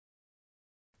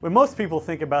When most people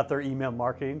think about their email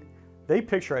marketing, they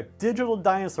picture a digital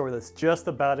dinosaur that's just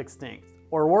about extinct.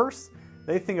 Or worse,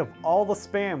 they think of all the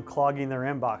spam clogging their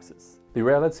inboxes. The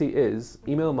reality is,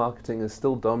 email marketing is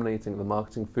still dominating the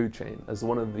marketing food chain as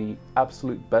one of the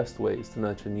absolute best ways to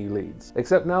nurture new leads.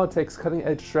 Except now it takes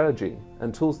cutting-edge strategy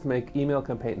and tools to make email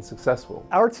campaigns successful.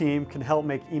 Our team can help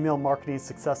make email marketing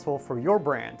successful for your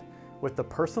brand with the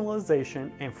personalization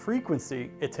and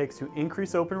frequency it takes to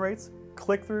increase open rates,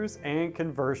 click-throughs, and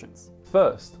conversions.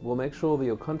 First, we'll make sure that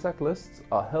your contact lists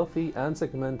are healthy and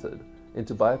segmented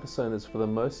into buyer personas for the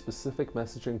most specific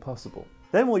messaging possible.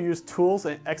 Then we'll use tools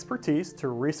and expertise to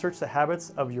research the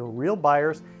habits of your real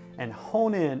buyers and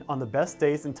hone in on the best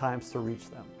days and times to reach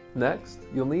them. Next,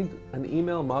 you'll need an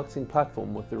email marketing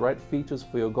platform with the right features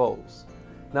for your goals.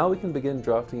 Now we can begin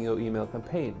drafting your email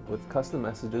campaign with custom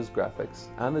messages, graphics,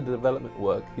 and the development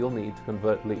work you'll need to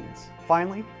convert leads.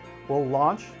 Finally, we'll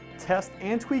launch, test,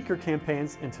 and tweak your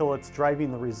campaigns until it's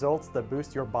driving the results that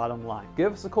boost your bottom line.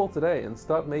 Give us a call today and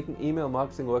start making email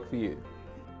marketing work for you.